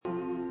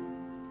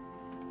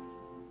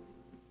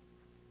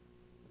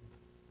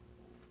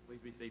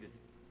Seated.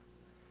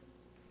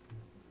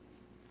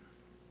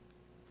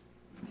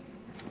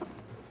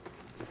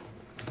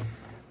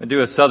 I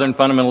do a Southern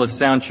fundamentalist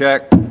sound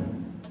check.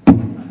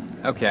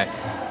 Okay.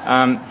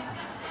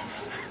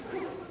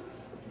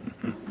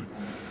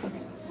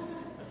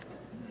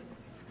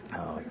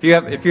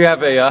 If you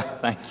have a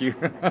thank you.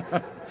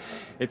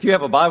 If you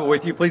have a Bible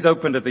with you, please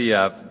open to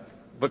the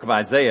book of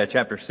Isaiah,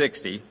 chapter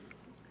 60.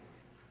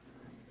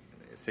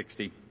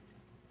 60.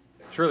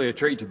 Surely a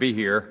treat to be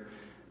here.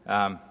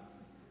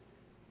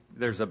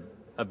 There's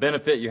a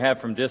benefit you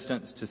have from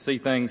distance to see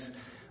things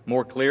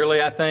more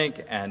clearly, I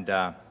think, and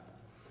to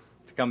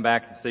come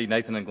back and see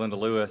Nathan and Glenda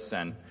Lewis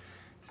and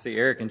see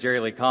Eric and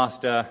Jerry Lee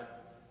Costa.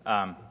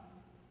 I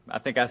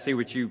think I see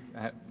what you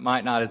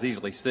might not as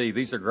easily see.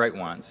 These are great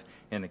ones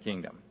in the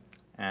kingdom,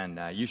 and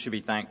you should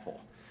be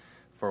thankful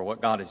for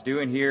what God is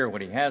doing here,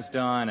 what He has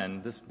done,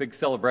 and this big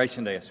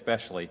celebration day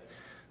especially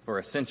for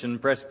Ascension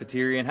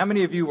Presbyterian. How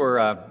many of you were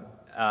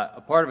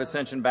a part of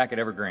Ascension back at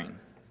Evergreen?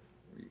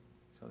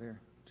 So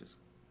there,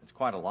 it's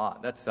quite a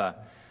lot. That's the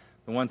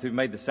ones who've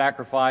made the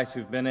sacrifice,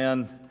 who've been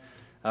in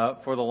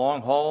for the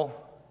long haul,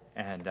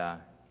 and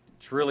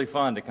it's really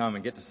fun to come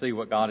and get to see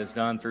what God has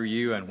done through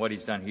you and what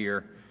He's done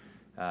here.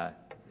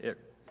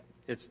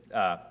 It's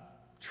a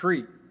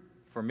treat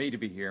for me to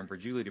be here and for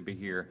Julie to be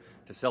here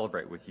to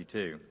celebrate with you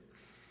too.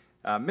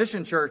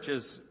 Mission Church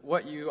is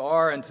what you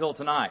are until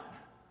tonight,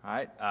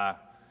 right?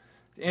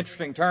 It's an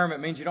interesting term. It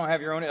means you don't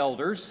have your own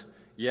elders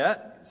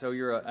yet, so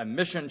you're a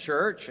mission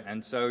church,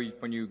 and so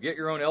when you get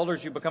your own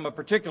elders, you become a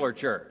particular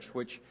church,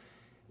 which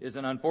is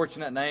an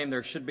unfortunate name.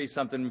 There should be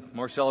something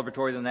more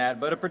celebratory than that,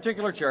 but a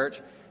particular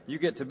church you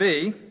get to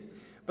be.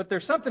 But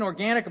there's something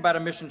organic about a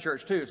mission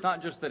church, too. It's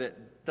not just that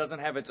it doesn't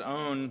have its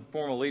own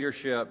formal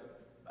leadership.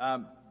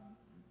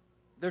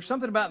 There's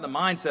something about the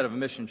mindset of a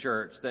mission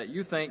church that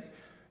you think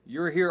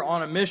you're here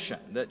on a mission,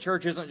 that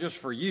church isn't just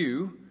for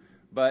you,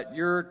 but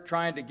you're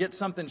trying to get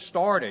something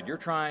started. You're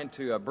trying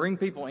to bring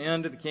people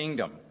into the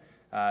kingdom.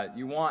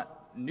 You want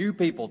new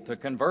people to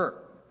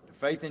convert to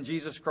faith in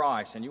Jesus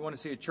Christ, and you want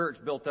to see a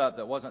church built up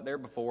that wasn't there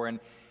before. And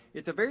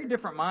it's a very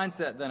different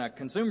mindset than a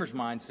consumer's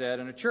mindset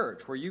in a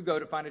church, where you go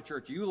to find a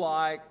church you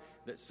like,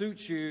 that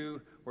suits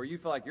you, where you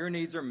feel like your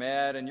needs are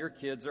met and your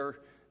kids are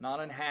not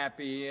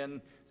unhappy,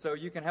 and so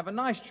you can have a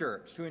nice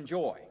church to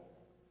enjoy.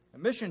 A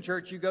mission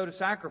church, you go to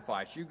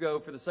sacrifice. You go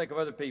for the sake of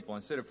other people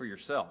instead of for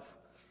yourself.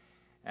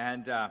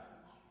 And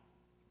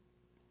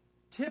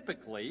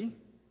typically,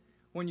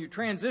 when you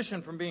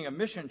transition from being a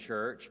mission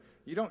church,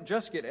 you don't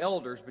just get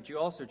elders, but you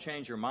also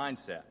change your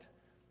mindset.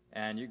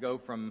 And you go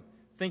from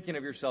thinking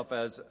of yourself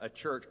as a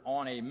church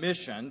on a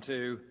mission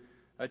to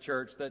a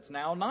church that's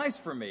now nice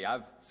for me.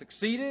 I've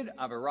succeeded,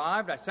 I've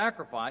arrived, I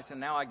sacrificed, and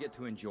now I get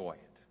to enjoy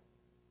it.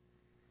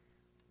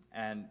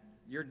 And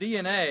your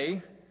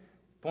DNA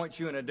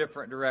points you in a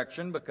different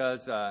direction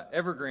because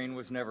Evergreen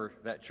was never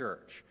that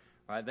church.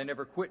 Right? They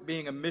never quit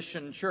being a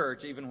mission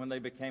church even when they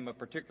became a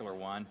particular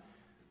one,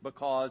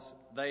 because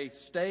they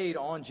stayed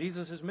on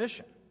Jesus'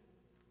 mission.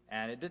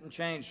 And it didn't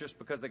change just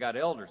because they got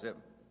elders. It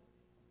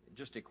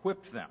just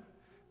equipped them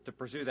to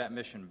pursue that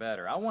mission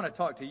better. I want to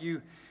talk to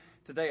you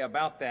today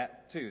about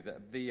that too,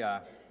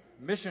 the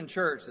mission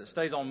church that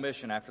stays on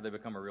mission after they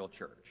become a real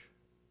church.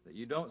 That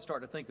you don't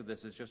start to think of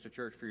this as just a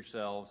church for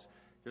yourselves,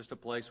 just a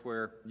place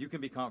where you can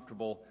be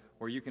comfortable,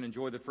 where you can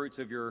enjoy the fruits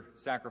of your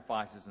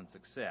sacrifices and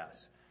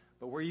success,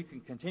 but where you can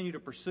continue to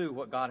pursue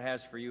what God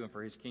has for you and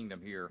for His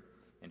kingdom here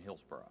in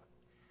Hillsboro.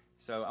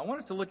 So I want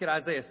us to look at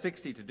Isaiah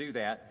 60 to do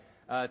that.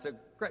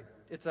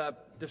 It's a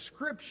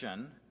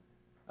description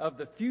of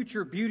the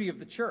future beauty of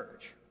the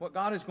church, what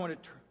God is going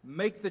to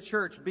make the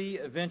church be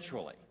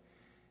eventually.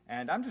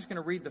 And I'm just going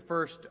to read the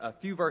first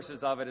few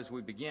verses of it as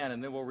we begin,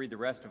 and then we'll read the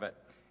rest of it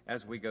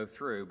as we go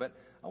through. But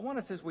I want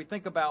us, as we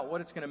think about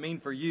what it's going to mean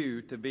for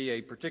you to be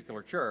a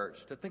particular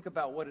church, to think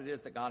about what it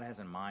is that God has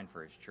in mind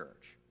for His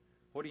church,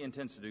 what He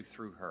intends to do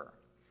through her.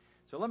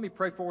 So let me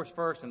pray for us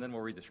first, and then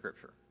we'll read the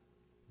Scripture.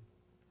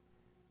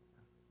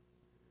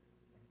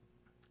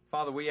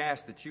 Father, we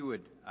ask that you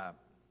would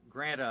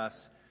grant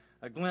us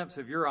a glimpse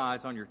of your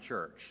eyes on your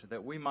church,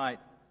 that we might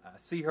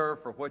see her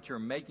for what you're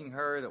making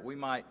her, that we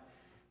might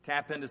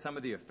tap into some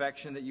of the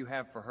affection that you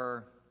have for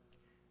her,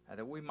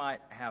 that we might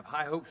have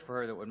high hopes for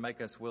her that would make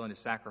us willing to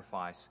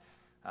sacrifice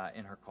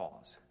in her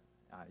cause.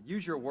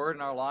 Use your word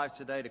in our lives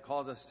today to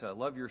cause us to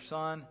love your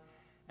Son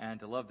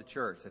and to love the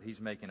church that He's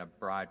making a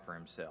bride for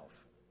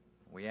Himself.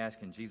 We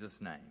ask in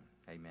Jesus' name,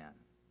 amen.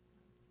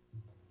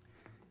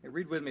 Hey,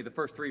 read with me the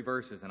first three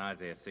verses in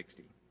Isaiah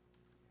 60.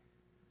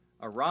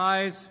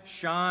 Arise,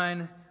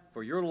 shine,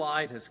 for your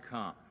light has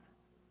come,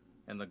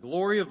 and the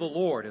glory of the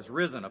Lord has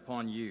risen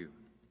upon you.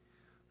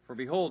 For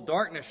behold,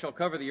 darkness shall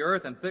cover the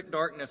earth, and thick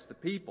darkness the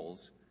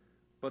peoples,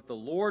 but the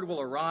Lord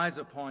will arise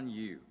upon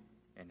you,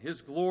 and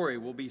His glory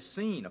will be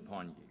seen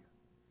upon you.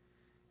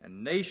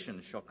 And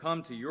nations shall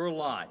come to your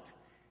light,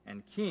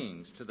 and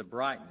kings to the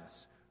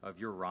brightness of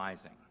your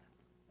rising.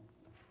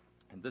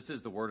 And this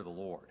is the word of the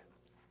Lord.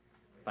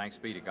 Thanks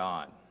be to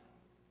God.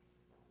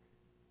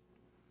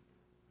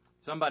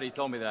 Somebody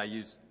told me that I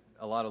use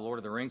a lot of Lord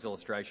of the Rings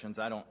illustrations.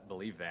 I don't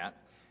believe that,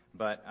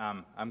 but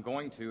I'm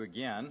going to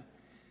again.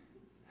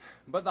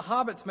 But The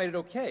Hobbit's made it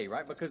okay,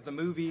 right? Because the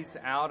movie's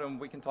out and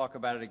we can talk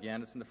about it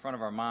again. It's in the front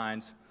of our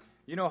minds.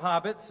 You know,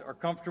 hobbits are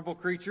comfortable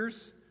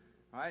creatures,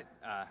 right?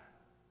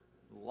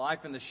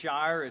 Life in the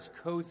Shire is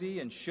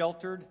cozy and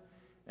sheltered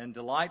and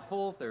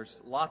delightful.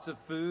 There's lots of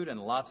food and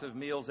lots of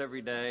meals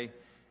every day,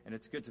 and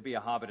it's good to be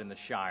a hobbit in the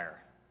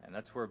Shire. And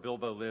that's where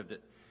Bilbo lived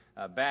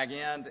at Bag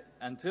End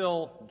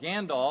until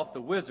Gandalf,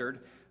 the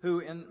wizard, who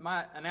in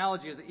my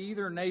analogy is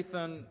either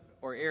Nathan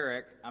or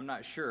Eric, I'm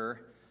not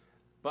sure,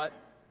 but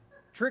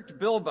tricked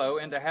Bilbo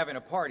into having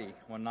a party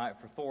one night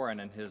for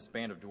Thorin and his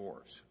band of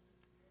dwarves.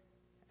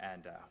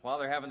 And while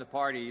they're having the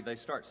party, they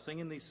start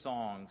singing these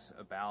songs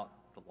about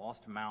the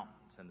lost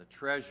mountains and the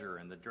treasure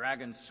and the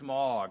dragon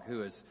Smaug, who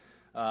has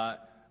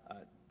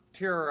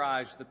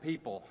terrorized the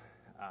people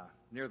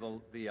near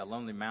the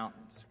lonely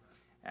mountains.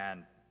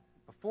 And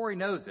before he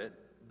knows it,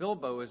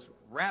 Bilbo is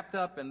wrapped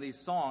up in these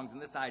songs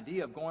and this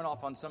idea of going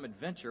off on some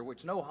adventure,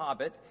 which no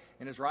hobbit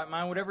in his right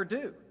mind would ever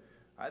do.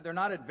 Right? They're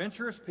not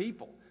adventurous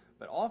people,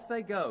 but off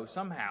they go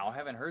somehow,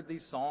 having heard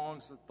these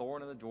songs of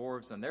Thorin and the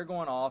dwarves, and they're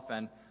going off,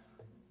 and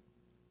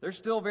they're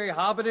still very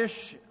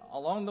hobbitish.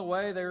 Along the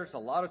way, there's a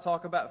lot of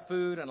talk about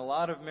food and a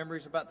lot of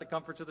memories about the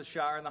comforts of the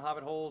Shire and the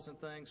hobbit holes and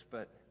things,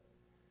 but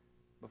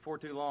before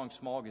too long,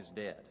 Smaug is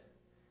dead,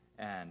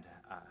 and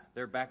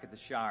they're back at the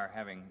Shire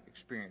having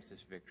experienced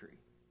this victory.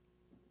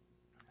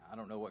 I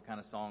don't know what kind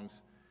of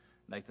songs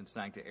Nathan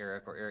sang to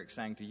Eric or Eric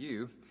sang to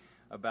you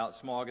about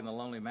Smaug and the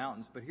lonely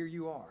mountains, but here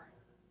you are,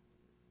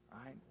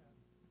 right?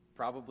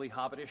 Probably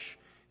hobbitish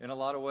in a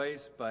lot of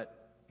ways,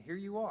 but here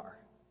you are.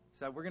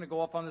 So we're going to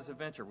go off on this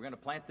adventure. We're going to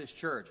plant this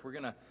church. We're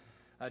going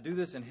to do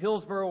this in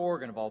Hillsboro,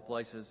 Oregon, of all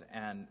places,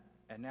 and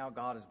now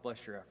God has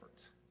blessed your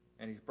efforts,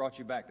 and He's brought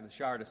you back to the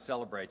Shire to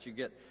celebrate. You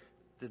get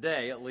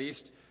today, at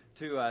least,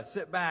 to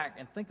sit back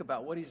and think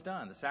about what He's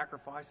done, the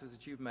sacrifices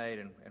that you've made,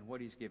 and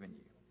what He's given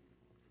you.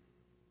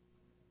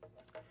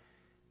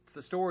 It's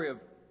the story of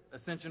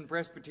Ascension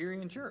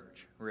Presbyterian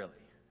Church, really.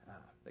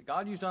 That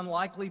God used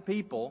unlikely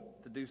people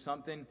to do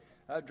something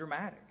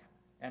dramatic.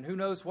 And who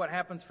knows what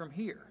happens from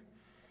here.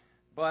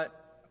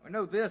 But we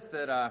know this,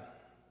 that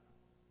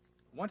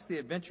once the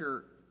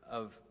adventure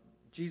of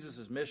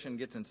Jesus' mission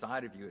gets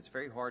inside of you, it's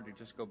very hard to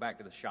just go back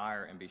to the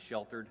Shire and be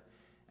sheltered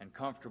and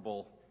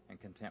comfortable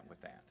and content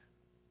with that.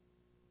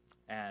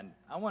 And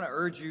I want to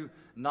urge you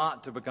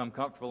not to become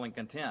comfortable and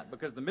content,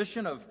 because the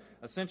mission of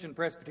Ascension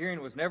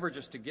Presbyterian was never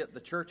just to get the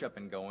church up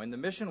and going. The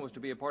mission was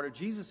to be a part of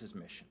Jesus'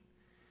 mission.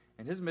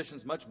 And His mission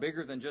is much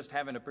bigger than just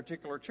having a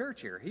particular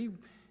church here. He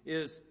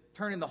is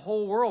turning the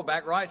whole world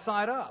back right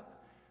side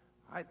up.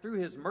 Right? Through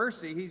His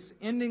mercy, He's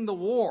ending the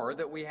war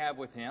that we have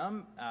with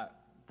Him,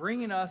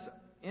 bringing us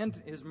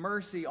into His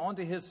mercy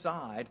onto His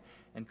side,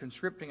 and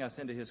conscripting us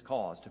into His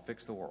cause to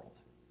fix the world.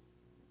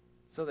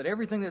 So that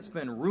everything that's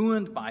been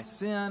ruined by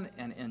sin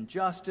and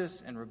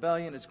injustice and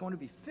rebellion is going to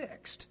be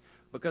fixed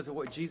because of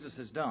what Jesus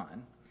has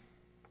done.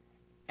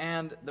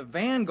 And the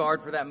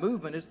vanguard for that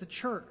movement is the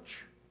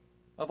church.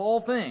 Of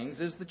all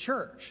things is the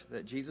church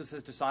that Jesus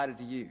has decided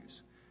to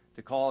use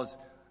to cause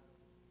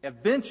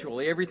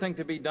eventually everything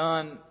to be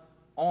done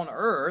on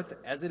earth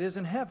as it is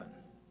in heaven.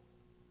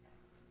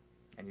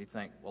 And you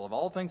think, well, of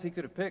all things He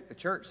could have picked, the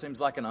church seems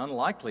like an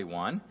unlikely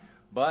one,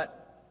 but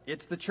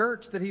it's the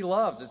church that He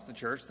loves. It's the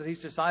church that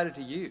He's decided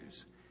to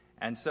use.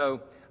 And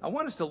so I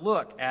want us to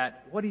look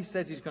at what He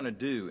says He's going to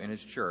do in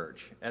His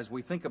church as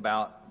we think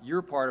about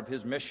your part of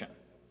His mission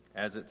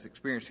as it's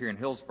experienced here in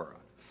Hillsboro.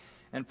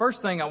 And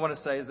first thing I want to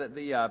say is that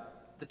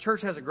the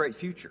church has a great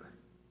future.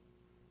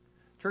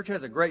 Church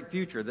has a great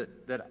future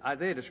that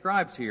Isaiah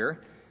describes here.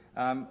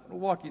 We'll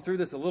walk you through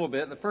this a little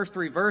bit. In the first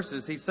 3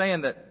 verses, he's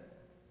saying that,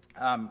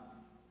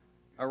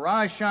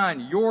 arise,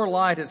 shine, your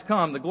light has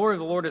come. The glory of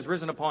the Lord has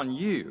risen upon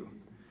you.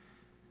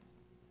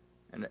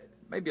 And it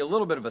may be a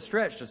little bit of a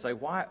stretch to say,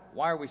 why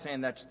are we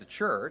saying that's the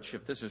church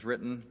if this is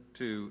written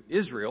to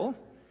Israel,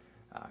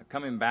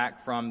 coming back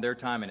from their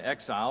time in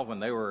exile when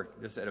they were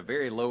just at a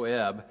very low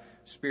ebb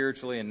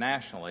spiritually and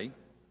nationally?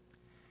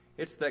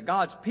 It's that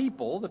God's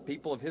people, the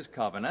people of His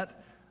covenant,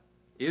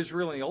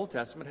 Israel in the Old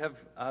Testament,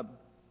 have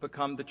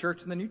become the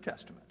church in the New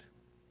Testament.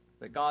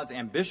 That God's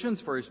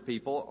ambitions for His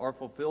people are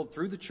fulfilled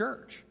through the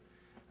church.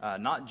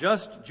 Not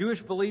just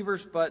Jewish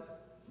believers,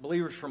 but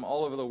believers from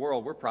all over the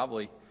world. We're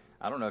probably,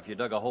 I don't know if you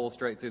dug a hole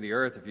straight through the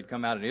earth if you'd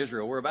come out in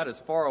Israel. We're about as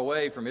far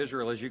away from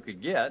Israel as you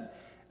could get.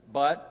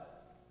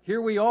 But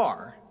here we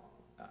are,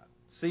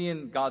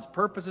 seeing God's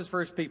purposes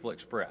for His people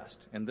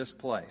expressed in this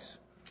place.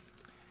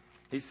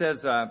 He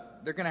says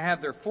they're going to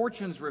have their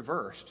fortunes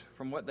reversed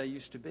from what they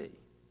used to be.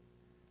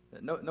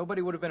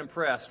 Nobody would have been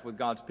impressed with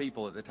God's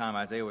people at the time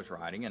Isaiah was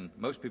writing, and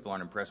most people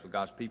aren't impressed with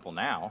God's people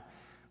now.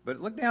 But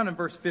look down in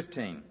verse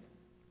 15,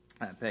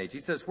 that page.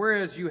 He says,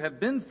 whereas you have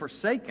been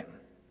forsaken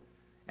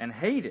and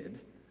hated,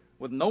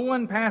 with no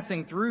one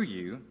passing through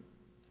you,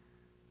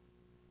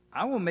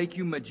 I will make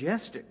you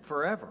majestic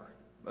forever,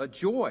 a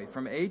joy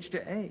from age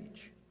to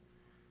age.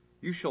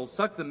 You shall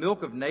suck the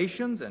milk of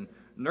nations and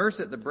nurse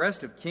at the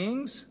breast of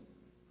kings.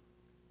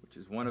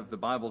 which is one of the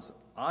Bible's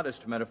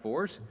oddest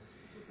metaphors.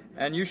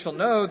 And you shall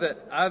know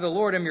that I, the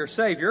Lord, am your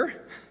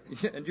Savior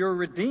and your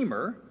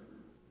Redeemer,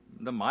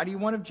 the mighty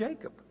one of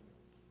Jacob.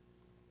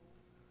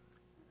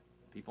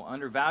 People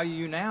undervalue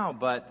you now,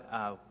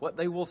 but what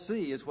they will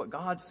see is what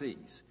God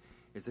sees,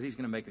 is that he's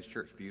going to make his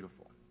church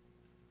beautiful.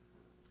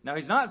 Now,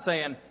 he's not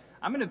saying,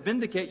 I'm going to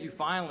vindicate you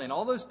finally, and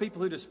all those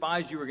people who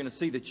despised you are going to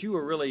see that you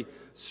were really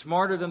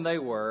smarter than they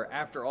were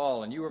after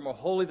all, and you were more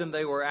holy than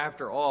they were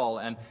after all,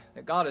 and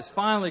that God is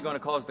finally going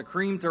to cause the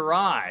cream to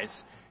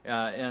rise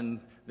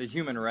in the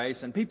human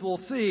race, and people will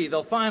see,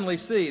 they'll finally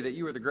see that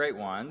you are the great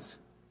ones.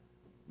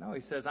 No,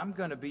 he says, I'm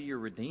going to be your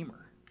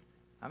Redeemer.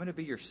 I'm going to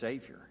be your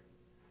Savior.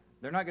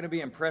 They're not going to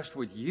be impressed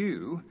with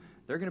you.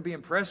 They're going to be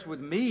impressed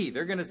with me.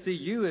 They're going to see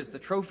you as the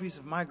trophies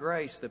of my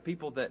grace, the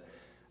people that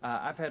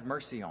I've had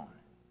mercy on.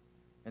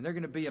 And they're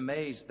going to be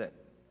amazed that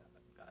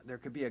there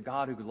could be a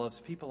God who loves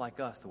people like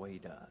us the way he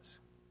does.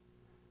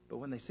 But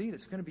when they see it,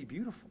 it's going to be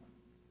beautiful,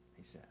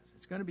 he says.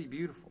 It's going to be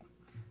beautiful.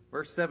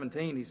 Verse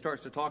 17, he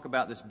starts to talk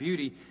about this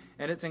beauty,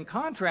 and it's in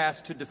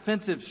contrast to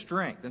defensive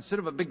strength. Instead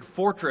of a big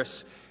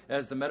fortress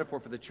as the metaphor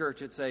for the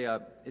church, it's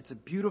a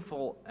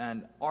beautiful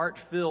and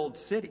art-filled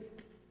city.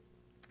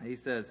 He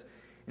says,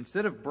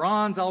 instead of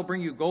bronze, I'll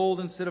bring you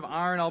gold. Instead of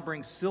iron, I'll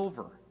bring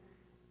silver.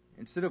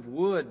 Instead of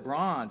wood,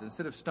 bronze.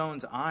 Instead of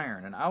stones,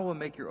 iron. And I will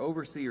make your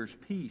overseers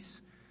peace,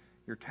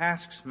 your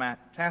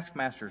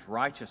taskmasters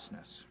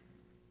righteousness.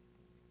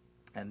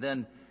 And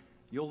then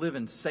you'll live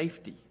in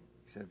safety.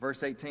 He said,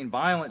 verse 18,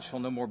 violence shall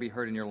no more be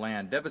heard in your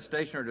land,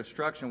 devastation or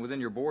destruction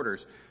within your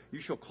borders. You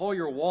shall call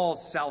your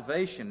walls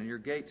salvation and your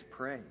gates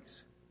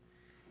praise.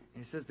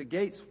 And he says the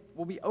gates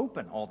will be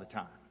open all the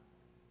time.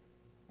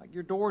 Like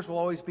your doors will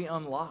always be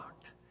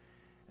unlocked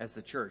as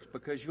the church,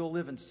 because you'll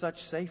live in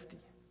such safety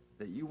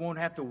that you won't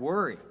have to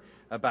worry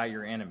about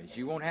your enemies.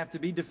 You won't have to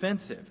be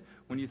defensive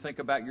when you think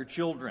about your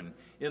children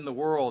in the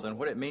world and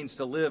what it means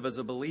to live as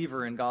a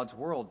believer in God's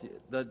world.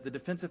 The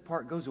defensive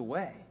part goes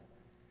away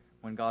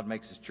when God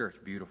makes his church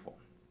beautiful.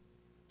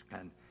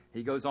 And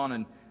he goes on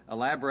and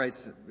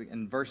elaborates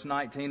in verse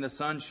 19, the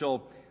sun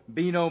shall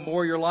be no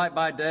more your light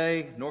by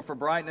day, nor for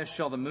brightness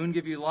shall the moon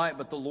give you light,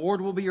 but the Lord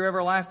will be your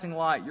everlasting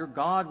light. Your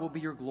God will be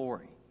your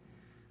glory.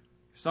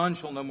 Sun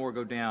shall no more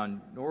go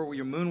down, nor will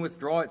your moon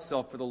withdraw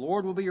itself, for the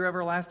Lord will be your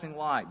everlasting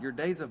light. Your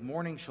days of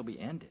mourning shall be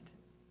ended.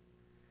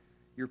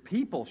 Your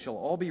people shall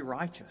all be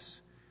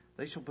righteous.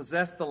 They shall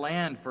possess the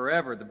land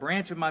forever, the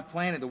branch of my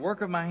planting, the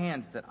work of my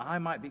hands, that I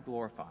might be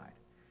glorified.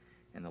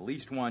 And the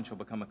least one shall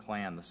become a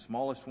clan, the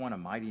smallest one a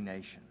mighty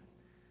nation.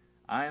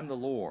 I am the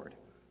Lord,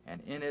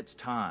 and in its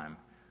time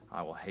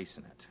I will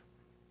hasten it.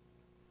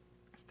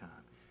 It's time.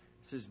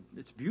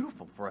 It's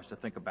beautiful for us to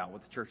think about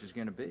what the church is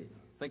going to be.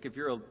 Think if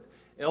you're an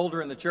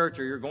elder in the church,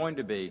 or you're going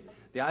to be,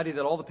 the idea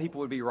that all the people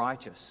would be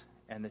righteous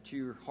and that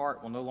your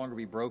heart will no longer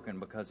be broken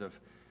because of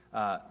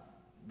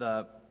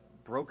the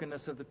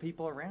brokenness of the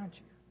people around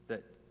you.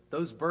 That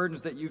those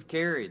burdens that you've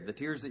carried, the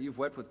tears that you've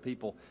wept with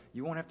people,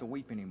 you won't have to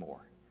weep anymore.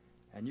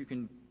 And you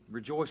can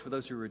rejoice with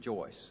those who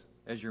rejoice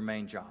as your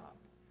main job,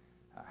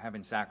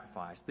 having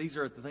sacrificed. These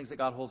are the things that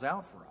God holds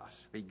out for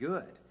us. Be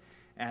good.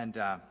 And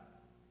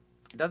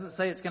it doesn't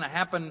say it's going to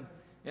happen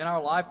in our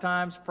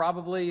lifetimes.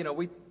 Probably,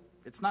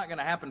 it's not going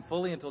to happen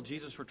fully until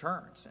Jesus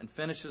returns and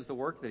finishes the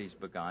work that he's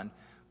begun.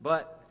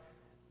 But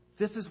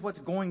this is what's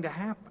going to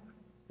happen.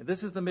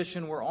 This is the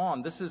mission we're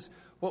on. This is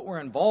what we're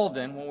involved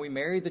in when we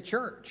marry the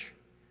church.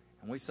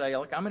 And we say,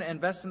 look, I'm going to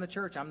invest in the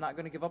church. I'm not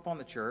going to give up on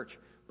the church,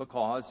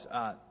 because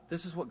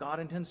this is what God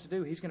intends to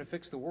do. He's going to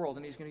fix the world,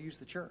 and he's going to use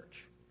the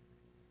church.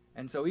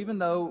 And so even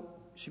though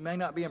she may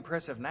not be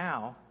impressive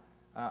now,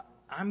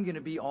 I'm going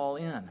to be all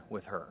in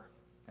with her.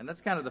 And that's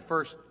kind of the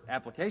first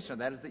application of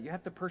that, is that you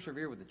have to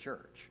persevere with the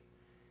church.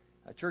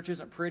 A church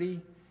isn't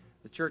pretty.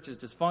 The church is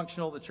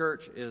dysfunctional. The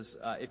church is,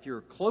 if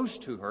you're close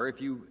to her,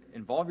 if you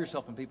involve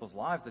yourself in people's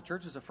lives, the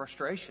church is a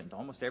frustration to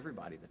almost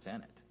everybody that's in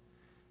it.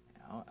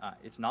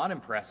 It's not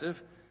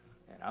impressive.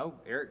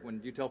 Eric, when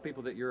you tell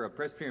people that you're a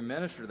Presbyterian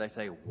minister, they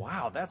say,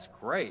 wow, that's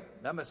great.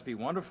 That must be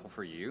wonderful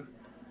for you.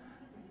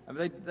 I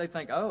mean, they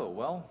think, oh,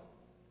 well,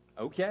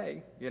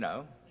 okay,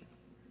 it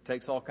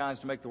takes all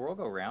kinds to make the world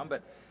go round,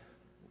 but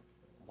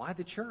why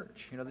the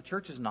church? The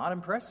church is not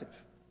impressive,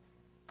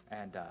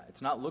 and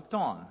it's not looked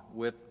on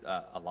with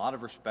a lot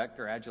of respect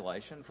or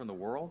adulation from the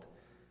world.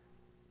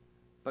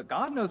 But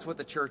God knows what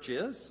the church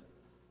is.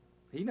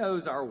 He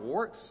knows our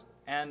warts,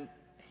 and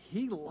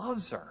he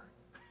loves her,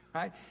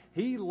 right?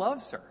 He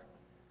loves her.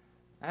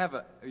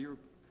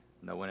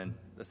 No one in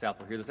the South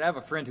will hear this. I have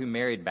a friend who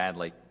married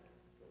badly.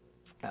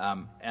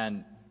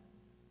 And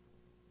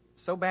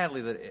so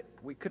badly that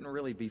we couldn't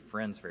really be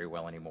friends very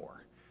well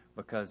anymore,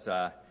 because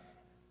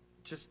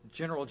just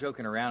general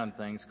joking around and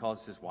things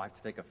caused his wife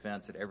to take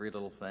offense at every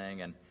little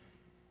thing. And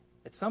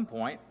at some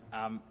point,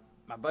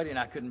 my buddy and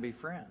I couldn't be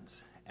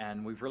friends,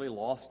 and we've really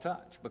lost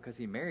touch because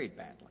he married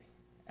badly.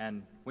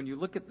 And when you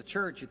look at the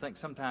church, you think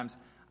sometimes,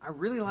 I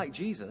really like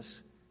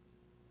Jesus,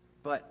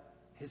 but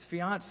his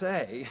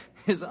fiancée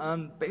is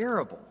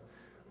unbearable,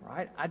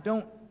 right? I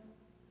don't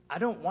I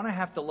don't want to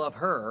have to love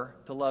her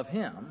to love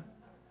him,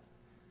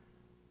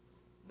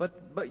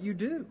 but you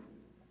do,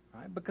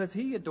 right? Because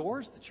he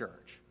adores the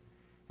church,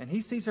 and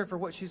he sees her for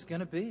what she's going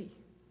to be.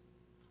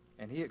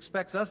 And he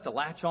expects us to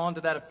latch on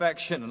to that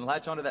affection and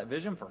latch on to that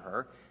vision for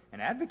her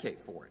and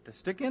advocate for it, to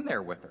stick in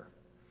there with her,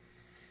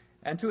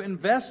 and to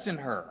invest in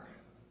her,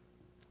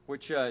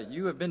 which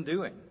you have been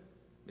doing.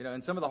 You know,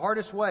 in some of the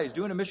hardest ways,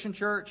 doing a mission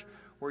church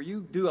where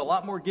you do a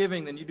lot more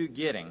giving than you do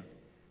getting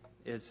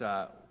is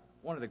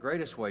one of the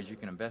greatest ways you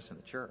can invest in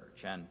the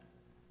church. And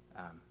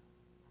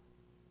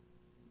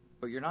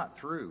but you're not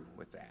through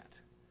with that.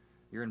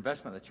 Your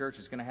investment in the church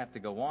is going to have to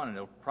go on, and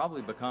it'll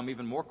probably become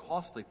even more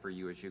costly for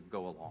you as you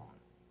go along.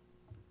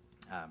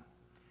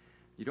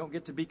 You don't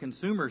get to be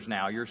consumers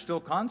now. You're still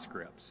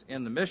conscripts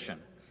in the mission.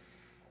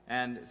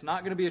 And it's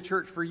not going to be a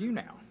church for you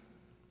now.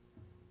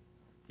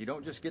 You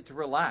don't just get to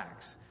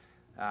relax.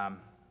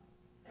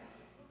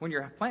 When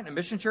you're planting a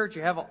mission church,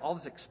 you have all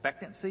this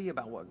expectancy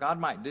about what God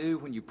might do.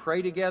 When you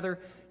pray together,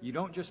 you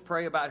don't just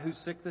pray about who's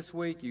sick this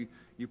week.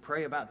 You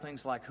pray about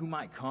things like who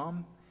might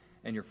come,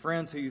 and your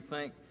friends who you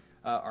think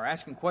are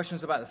asking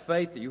questions about the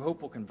faith that you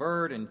hope will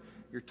convert, and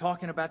you're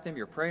talking about them,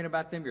 you're praying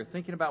about them, you're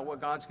thinking about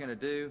what God's going to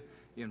do.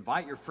 You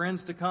invite your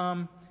friends to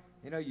come.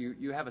 You know,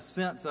 you have a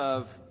sense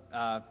of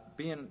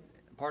being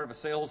part of a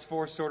sales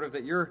force, sort of,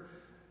 that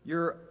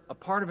you're a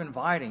part of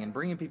inviting and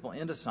bringing people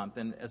into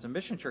something as a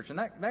mission church. And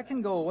that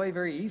can go away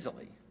very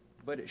easily,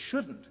 but it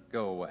shouldn't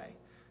go away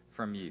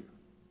from you.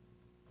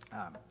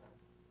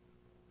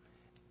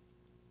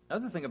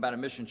 Another thing about a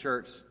mission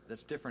church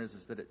that's different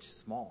is that it's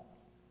small.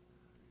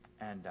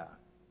 And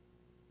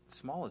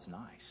small is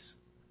nice.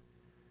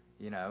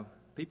 You know,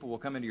 people will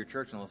come into your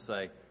church and they'll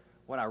say,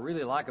 what I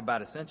really like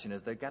about Ascension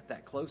is they've got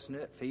that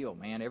close-knit feel,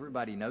 man.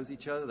 Everybody knows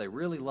each other. They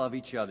really love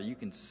each other. You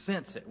can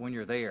sense it when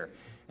you're there.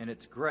 And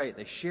it's great.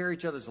 They share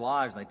each other's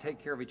lives, and they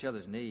take care of each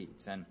other's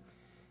needs. And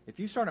if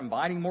you start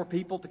inviting more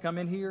people to come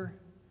in here,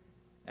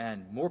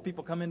 and more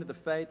people come into the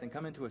faith and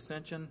come into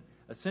Ascension,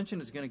 Ascension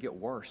is going to get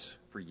worse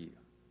for you.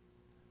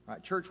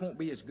 Right? Church won't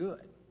be as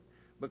good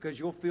because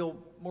you'll feel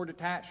more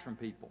detached from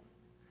people.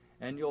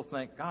 And you'll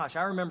think, gosh,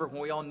 I remember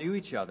when we all knew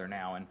each other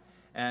now.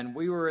 And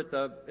we were at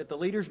the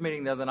leaders'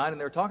 meeting the other night,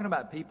 and they were talking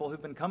about people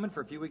who've been coming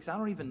for a few weeks. I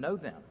don't even know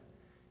them.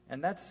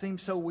 And that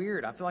seems so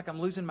weird. I feel like I'm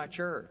losing my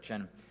church.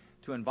 And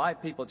to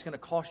invite people, it's going to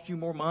cost you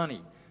more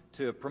money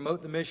to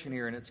promote the mission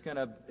here, and it's going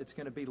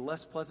to be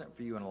less pleasant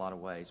for you in a lot of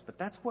ways. But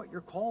that's what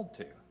you're called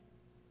to,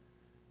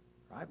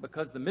 right?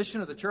 Because the mission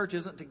of the church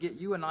isn't to get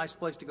you a nice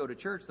place to go to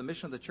church. The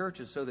mission of the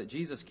church is so that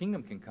Jesus'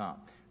 kingdom can come.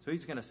 So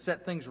he's going to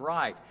set things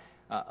right,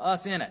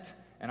 us in it,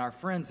 and our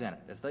friends in it,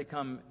 as they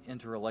come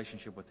into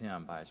relationship with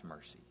him by his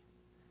mercy.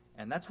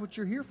 And that's what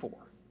you're here for.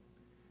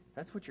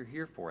 That's what you're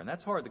here for. And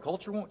that's hard. The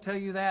culture won't tell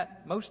you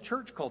that. Most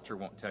church culture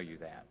won't tell you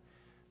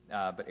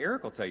that. But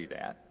Eric will tell you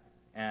that.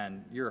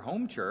 And your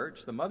home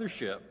church, the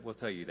mothership, will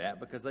tell you that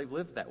because they've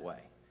lived that way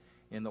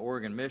in the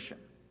Oregon mission.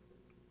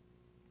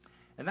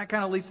 And that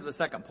kind of leads to the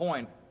second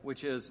point,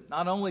 which is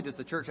not only does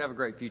the church have a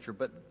great future,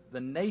 but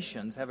the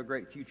nations have a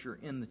great future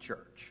in the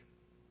church.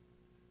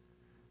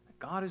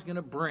 God is going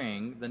to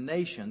bring the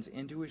nations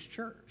into his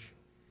church.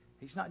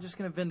 He's not just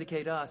going to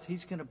vindicate us.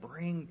 He's going to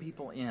bring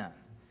people in.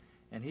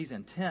 And he's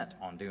intent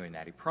on doing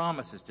that. He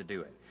promises to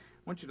do it.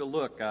 I want you to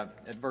look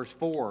at verse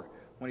 4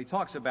 when he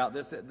talks about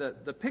this.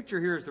 The picture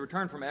here is the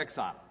return from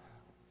exile.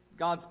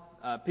 God's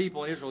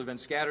people in Israel have been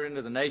scattered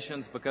into the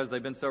nations because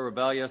they've been so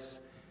rebellious.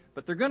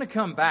 But they're going to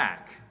come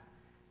back,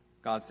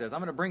 God says.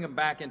 I'm going to bring them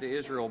back into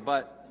Israel,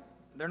 but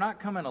they're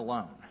not coming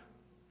alone.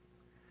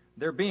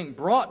 They're being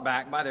brought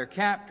back by their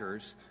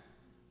captors.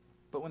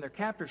 But when their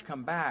captors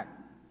come back,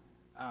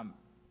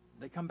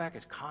 they come back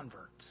as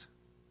converts.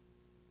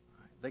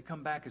 They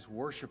come back as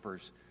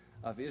worshipers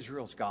of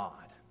Israel's God.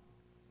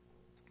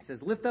 He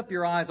says, lift up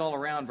your eyes all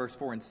around, verse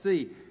 4, and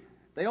see.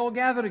 They all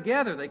gather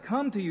together. They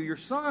come to you. Your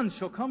sons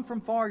shall come from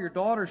far. Your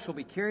daughters shall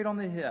be carried on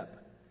the hip.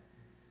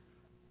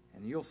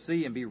 And you'll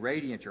see and be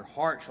radiant. Your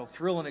heart shall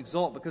thrill and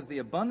exult because the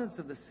abundance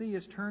of the sea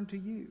is turned to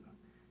you.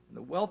 And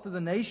the wealth of the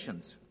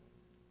nations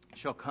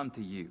shall come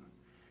to you.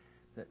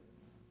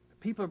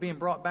 People are being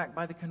brought back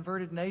by the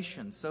converted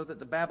nations so that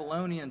the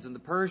Babylonians and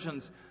the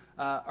Persians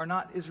are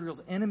not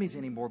Israel's enemies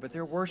anymore, but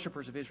they're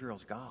worshipers of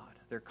Israel's God.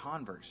 They're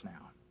converts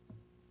now.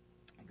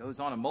 It goes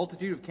on, a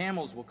multitude of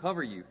camels will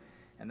cover you,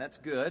 and that's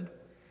good.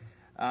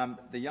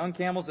 The young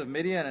camels of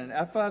Midian and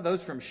Ephah,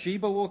 those from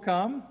Sheba will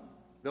come.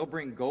 They'll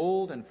bring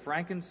gold and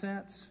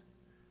frankincense.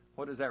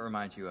 What does that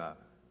remind you of?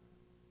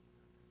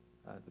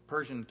 The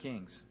Persian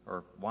kings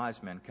or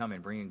wise men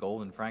coming, bringing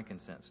gold and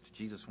frankincense to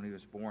Jesus when he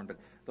was born. But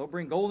they'll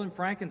bring gold and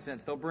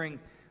frankincense. They'll bring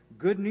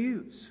good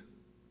news.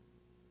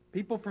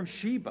 People from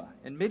Sheba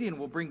and Midian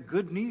will bring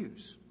good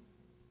news.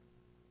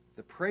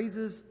 The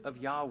praises of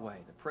Yahweh,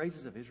 the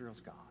praises of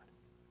Israel's God.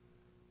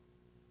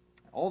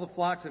 All the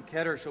flocks of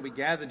Kedar shall be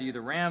gathered to you.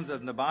 The rams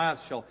of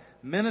Nebaioth shall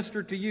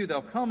minister to you.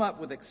 They'll come up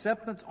with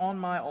acceptance on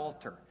my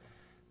altar.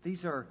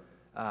 These are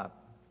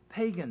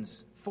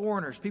pagans,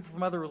 foreigners, people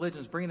from other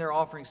religions bringing their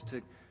offerings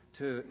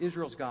to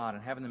Israel's God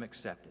and having them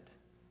accepted.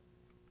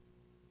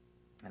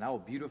 and I will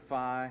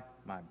beautify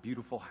my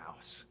beautiful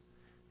house.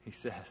 He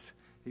says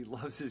he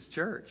loves his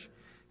church.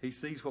 He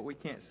sees what we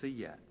can't see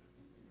yet.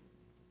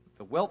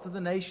 The wealth of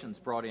the nations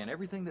brought in,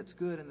 everything that's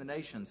good in the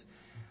nations.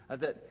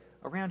 That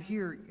around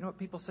here, you know what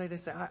people say? They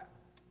say,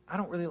 I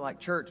don't really like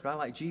church, but I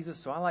like Jesus,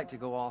 so I like to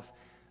go off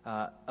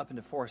up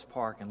into Forest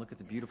Park and look at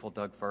the beautiful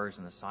Doug firs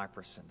and the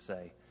cypress and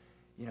say,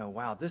 you know,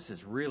 wow, this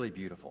is really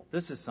beautiful.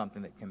 This is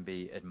something that can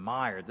be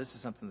admired. This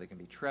is something that can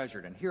be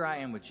treasured. And here I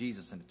am with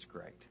Jesus, and it's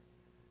great.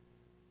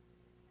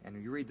 And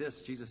when you read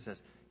this, Jesus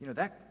says, you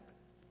know,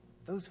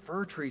 those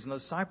fir trees and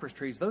those cypress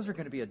trees, those are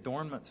going to be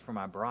adornments for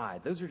my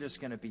bride. Those are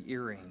just going to be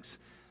earrings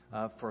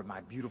for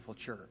my beautiful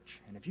church.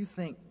 And if you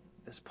think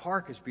this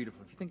park is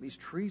beautiful, if you think these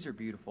trees are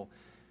beautiful,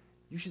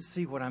 you should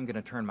see what I'm going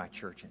to turn my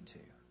church into.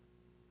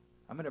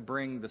 I'm going to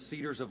bring the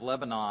cedars of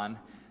Lebanon,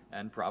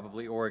 and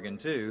probably Oregon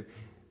too,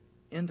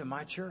 into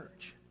my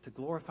church to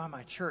glorify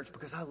my church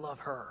because I love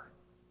her.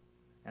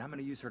 And I'm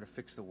going to use her to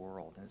fix the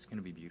world, and it's going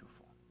to be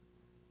beautiful.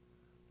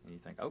 And you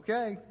think,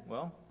 okay,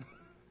 well,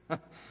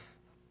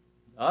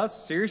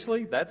 us,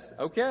 seriously, that's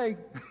okay.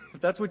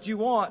 If that's what you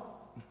want.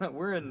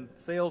 We're in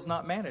sales,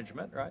 not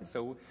management, right?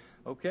 So,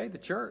 okay, the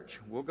church.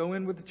 We'll go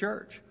in with the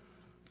church.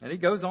 And he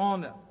goes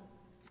on,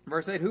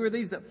 verse 8, who are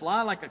these that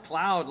fly like a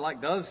cloud,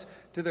 like doves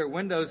to their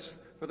windows?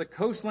 For the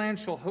coastland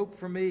shall hope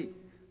for me.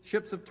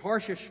 Ships of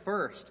Tarshish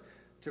first,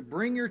 to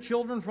bring your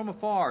children from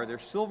afar, their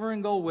silver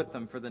and gold with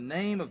them, for the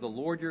name of the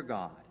Lord your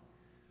God,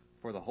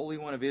 for the Holy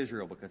One of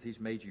Israel, because he's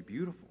made you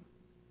beautiful.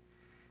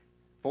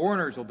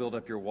 Foreigners will build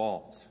up your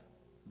walls.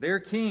 Their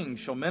kings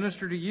shall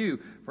minister to you.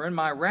 For in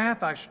my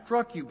wrath I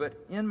struck you, but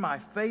in my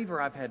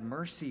favor I've had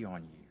mercy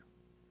on you.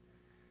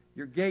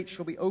 Your gates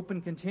shall be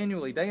open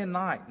continually, day and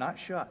night, not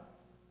shut,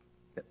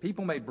 that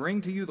people may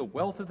bring to you the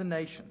wealth of the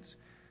nations,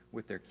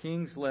 with their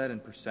kings led in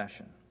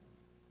procession.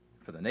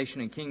 For the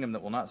nation and kingdom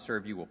that will not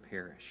serve you will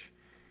perish,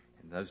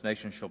 and those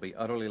nations shall be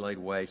utterly laid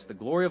waste. The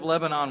glory of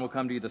Lebanon will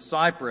come to you, the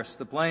cypress,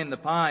 the plane, the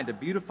pine, to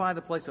beautify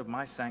the place of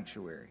my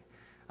sanctuary.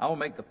 I will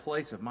make the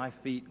place of my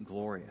feet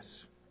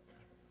glorious.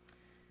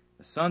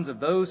 The sons of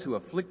those who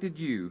afflicted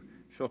you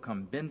shall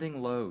come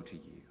bending low to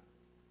you,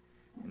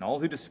 and all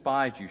who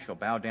despise you shall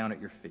bow down at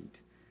your feet.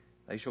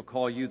 They shall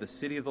call you the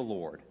city of the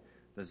Lord,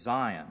 the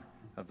Zion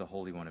of the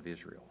Holy One of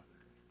Israel.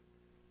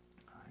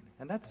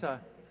 And that's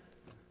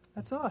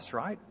us,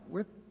 right?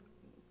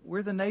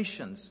 We're the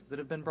nations that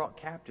have been brought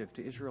captive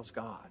to Israel's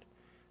God.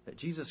 That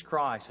Jesus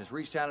Christ has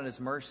reached out in his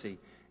mercy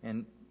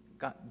and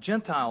got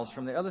Gentiles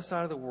from the other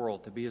side of the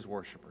world to be his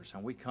worshipers.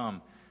 And we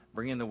come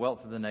bringing the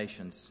wealth of the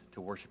nations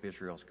to worship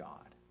Israel's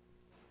God.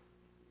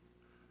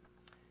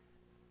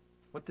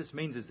 What this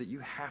means is that you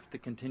have to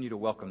continue to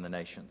welcome the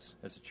nations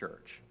as a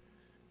church.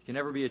 You can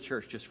never be a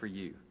church just for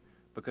you,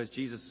 because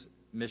Jesus'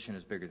 mission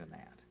is bigger than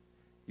that.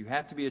 You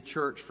have to be a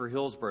church for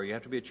Hillsboro. You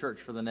have to be a church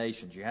for the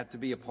nations. You have to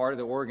be a part of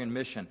the Oregon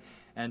mission,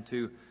 and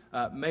to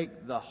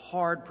make the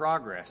hard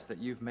progress that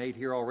you've made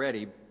here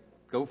already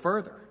go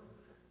further.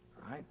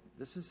 Right?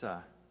 This is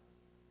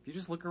if you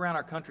just look around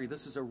our country,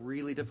 this is a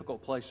really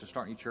difficult place to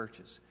start new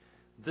churches.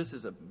 This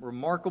is a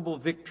remarkable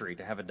victory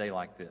to have a day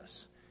like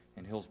this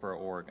in Hillsboro,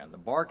 Oregon. The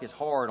bark is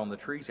hard on the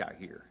trees out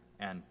here,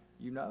 and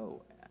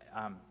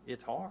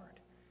it's hard.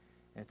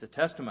 It's a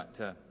testament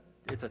to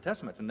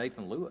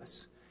Nathan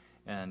Lewis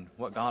and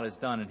what God has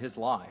done in his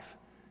life.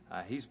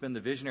 He's been the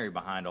visionary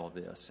behind all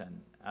this,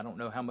 and I don't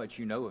know how much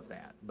you know of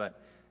that,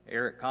 but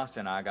Eric Costa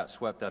and I got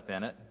swept up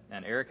in it,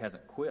 and Eric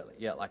hasn't quit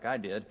yet like I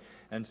did,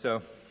 and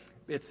so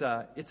it's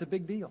a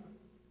big deal.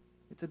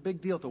 It's a big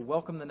deal to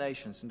welcome the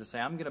nations and to say,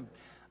 I'm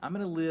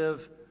gonna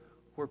live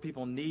where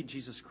people need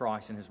Jesus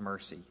Christ and his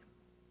mercy,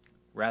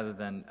 rather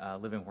than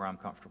living where I'm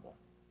comfortable,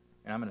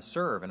 and I'm going to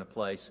serve in a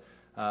place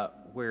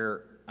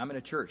where I'm in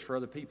a church for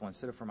other people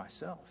instead of for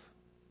myself.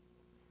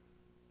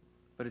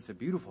 But it's a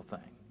beautiful thing,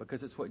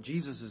 because it's what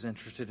Jesus is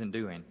interested in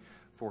doing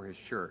for his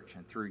church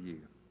and through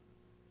you.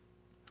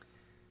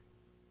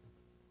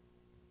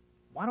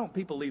 Why don't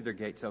people leave their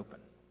gates open?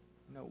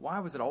 Why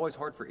was it always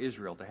hard for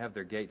Israel to have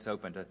their gates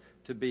open,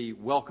 to be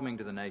welcoming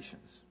to the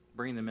nations,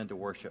 bringing them in to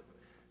worship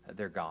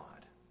their God?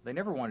 They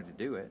never wanted to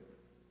do it.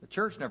 The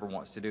church never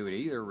wants to do it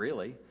either,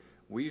 really.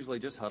 We usually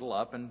just huddle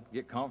up and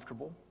get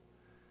comfortable.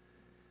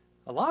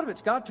 A lot of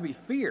it's got to be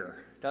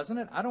fear, doesn't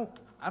it? I don't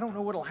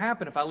know what will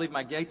happen if I leave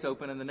my gates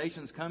open and the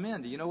nations come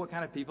in. Do you know what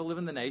kind of people live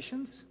in the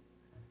nations?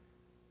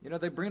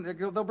 They'll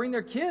bring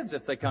their kids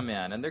if they come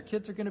in, and their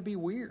kids are going to be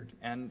weird,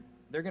 and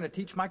they're going to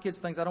teach my kids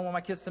things I don't want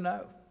my kids to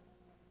know.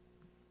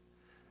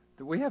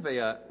 We have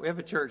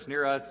a church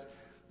near us.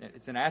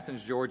 It's in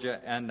Athens,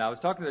 Georgia, and I was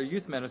talking to their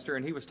youth minister,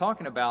 and he was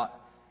talking about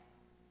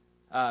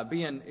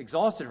being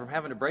exhausted from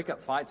having to break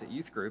up fights at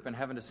youth group and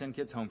having to send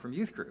kids home from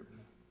youth group.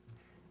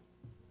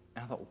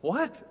 And I thought,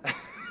 what?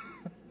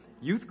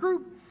 Youth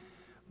group?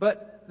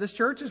 But this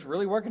church is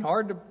really working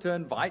hard to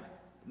invite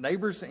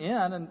neighbors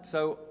in, and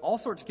so all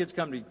sorts of kids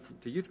come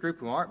to youth group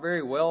who aren't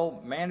very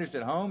well managed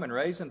at home and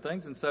raised and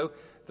things, and so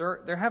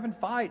they're having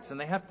fights, and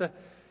they have to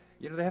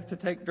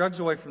take drugs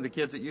away from the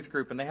kids at youth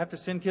group, and they have to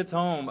send kids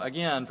home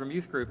again from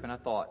youth group. And I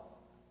thought,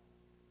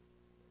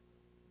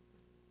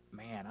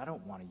 man, I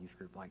don't want a youth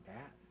group like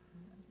that.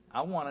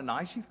 I want a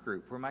nice youth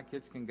group where my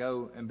kids can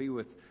go and be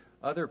with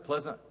other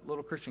pleasant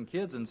little Christian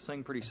kids and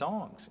sing pretty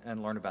songs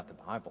and learn about the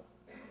Bible.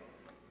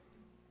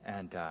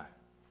 And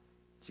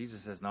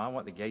Jesus says, no, I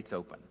want the gates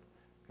open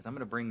because I'm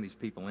going to bring these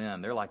people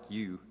in. They're like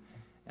you,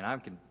 and I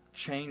can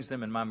change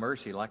them in my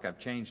mercy like I've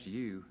changed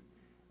you,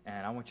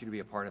 and I want you to be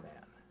a part of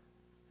that.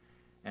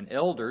 And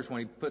elders, when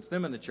he puts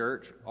them in the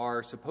church,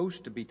 are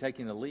supposed to be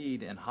taking the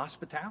lead in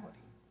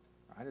hospitality.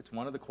 Right? It's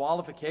one of the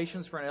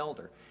qualifications for an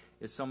elder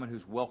is someone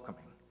who's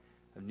welcoming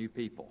of new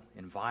people,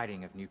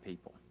 inviting of new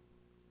people.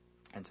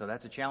 And so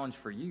that's a challenge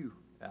for you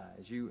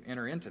as you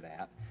enter into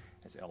that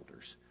as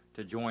elders,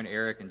 to join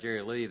Eric and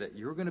Jerry Lee, that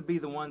you're going to be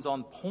the ones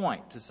on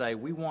point to say,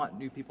 we want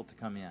new people to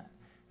come in,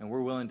 and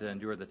we're willing to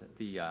endure the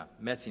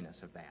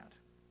messiness of that.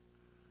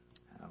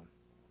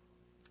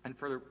 And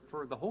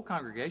for the whole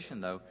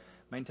congregation, though,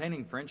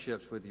 maintaining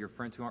friendships with your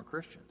friends who aren't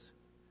Christians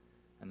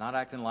and not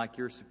acting like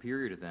you're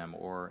superior to them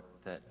or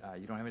that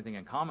you don't have anything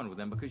in common with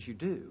them, because you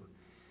do.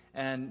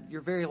 And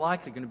you're very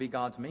likely going to be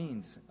God's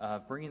means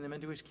of bringing them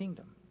into his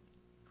kingdom,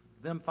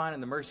 them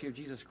finding the mercy of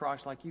Jesus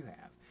Christ like you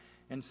have.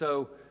 And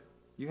so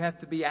you have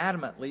to be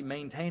adamantly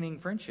maintaining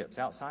friendships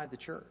outside the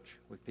church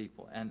with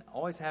people and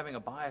always having a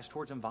bias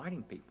towards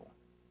inviting people.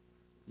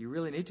 You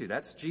really need to.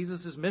 That's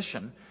Jesus'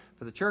 mission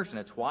for the church, and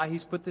it's why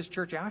he's put this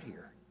church out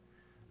here,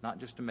 not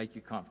just to make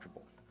you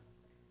comfortable.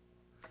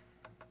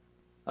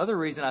 Other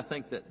reason I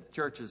think that the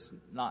church is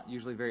not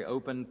usually very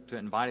open to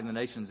inviting the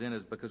nations in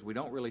is because we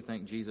don't really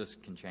think Jesus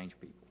can change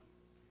people.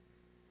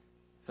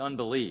 It's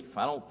unbelief.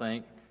 I don't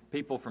think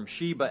people from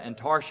Sheba and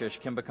Tarshish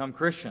can become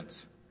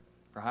Christians,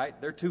 right?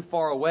 They're too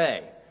far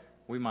away,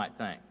 we might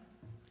think.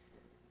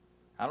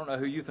 I don't know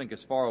who you think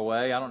is far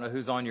away. I don't know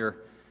who's on your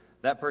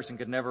that person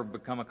could never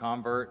become a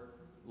convert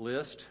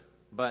list,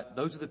 but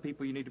those are the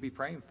people you need to be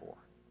praying for,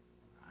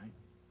 right?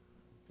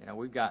 You know,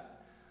 we've got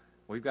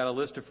a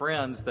list of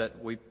friends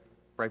that we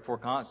pray for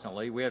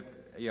constantly. We have,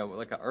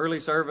 like an early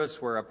service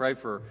where I pray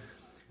for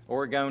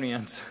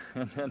Oregonians,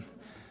 and then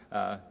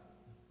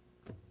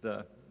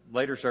the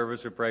later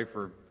service we pray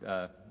for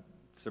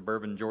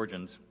suburban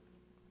Georgians.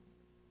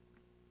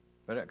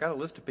 But I've got a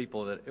list of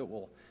people that it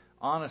will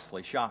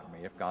honestly shock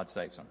me if God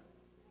saves them,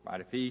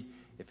 right?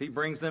 If he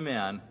brings them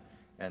in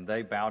and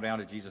they bow down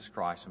to Jesus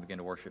Christ and begin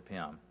to worship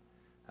him.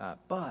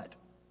 But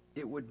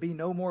it would be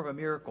no more of a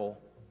miracle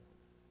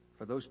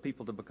for those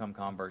people to become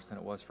converts than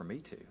it was for me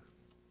to,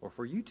 or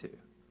for you to.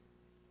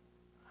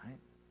 Right?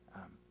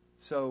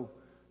 So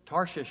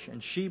Tarshish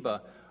and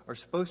Sheba are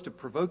supposed to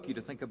provoke you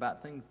to think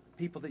about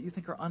people that you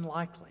think are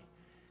unlikely.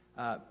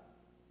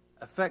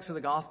 Effects of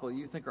the gospel that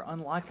you think are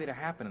unlikely to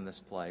happen in this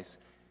place.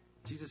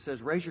 Jesus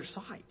says, raise your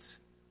sights.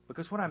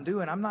 Because what I'm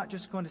doing, I'm not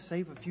just going to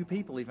save a few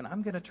people even.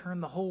 I'm going to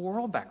turn the whole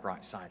world back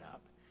right side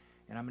up.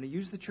 And I'm going to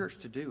use the church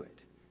to do it.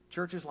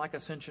 Church is like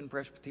Ascension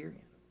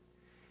Presbyterian.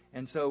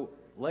 And so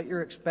let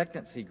your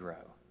expectancy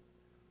grow.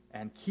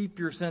 And keep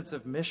your sense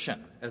of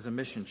mission as a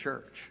mission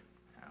church.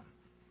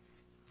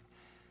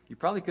 You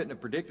probably couldn't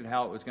have predicted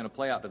how it was going to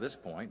play out to this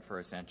point for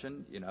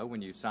Ascension.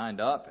 When you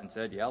signed up and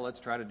said, yeah, let's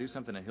try to do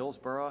something in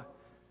Hillsboro.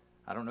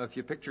 I don't know if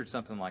you pictured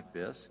something like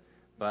this,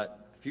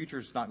 but the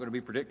future's not going to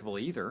be predictable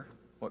either,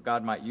 what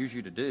God might use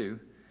you to do.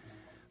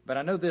 But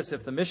I know this,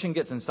 if the mission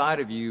gets inside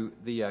of you,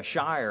 the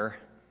Shire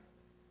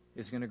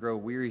is going to grow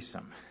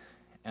wearisome,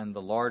 and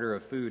the larder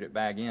of food at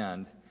Bag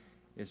End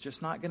is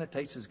just not going to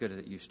taste as good as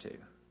it used to.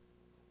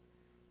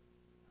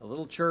 A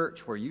little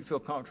church where you feel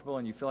comfortable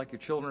and you feel like your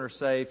children are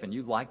safe and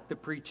you like the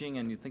preaching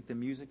and you think the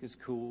music is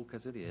cool,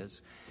 because it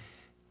is,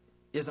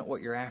 isn't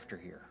what you're after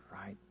here,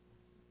 right?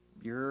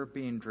 You're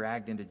being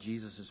dragged into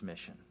Jesus'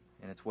 mission,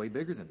 and it's way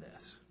bigger than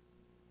this.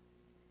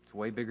 It's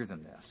way bigger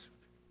than this.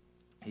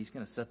 He's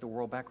going to set the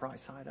world back right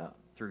side up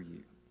through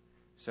you.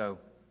 So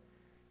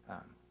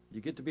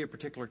you get to be a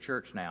particular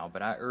church now,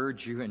 but I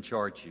urge you and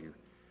charge you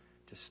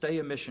to stay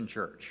a mission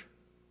church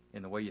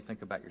in the way you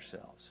think about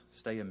yourselves.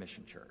 Stay a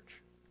mission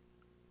church.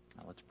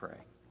 Now let's pray.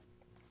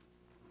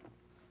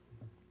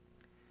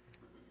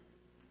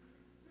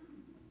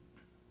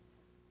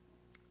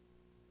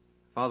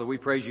 Father, we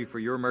praise you for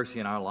your mercy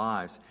in our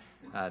lives,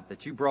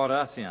 that you brought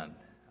us in,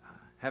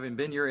 having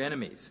been your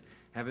enemies,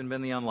 having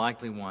been the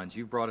unlikely ones.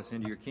 You've brought us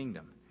into your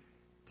kingdom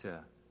to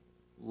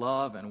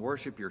love and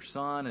worship your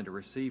Son and to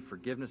receive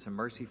forgiveness and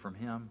mercy from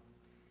him.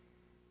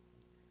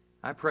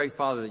 I pray,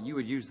 Father, that you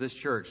would use this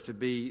church to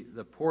be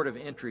the port of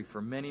entry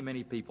for many,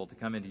 many people to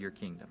come into your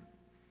kingdom,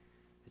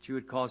 that you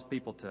would cause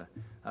people to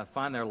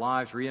find their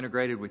lives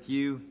reintegrated with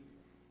you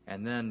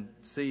and then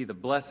see the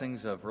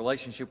blessings of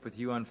relationship with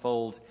you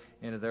unfold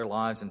into their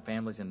lives and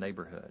families and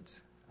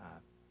neighborhoods.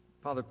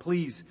 Father,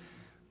 please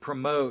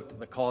promote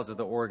the cause of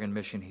the Oregon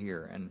mission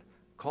here and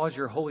cause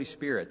your Holy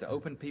Spirit to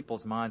open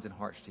people's minds and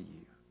hearts to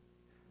you.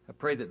 I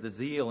pray that the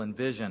zeal and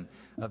vision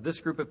of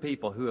this group of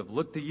people who have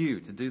looked to you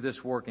to do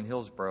this work in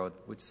Hillsboro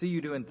would see you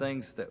doing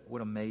things that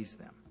would amaze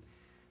them,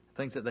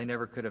 things that they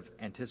never could have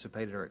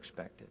anticipated or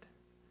expected.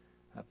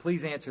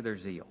 Please answer their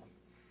zeal.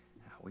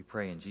 We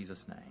pray in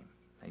Jesus' name.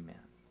 Amen.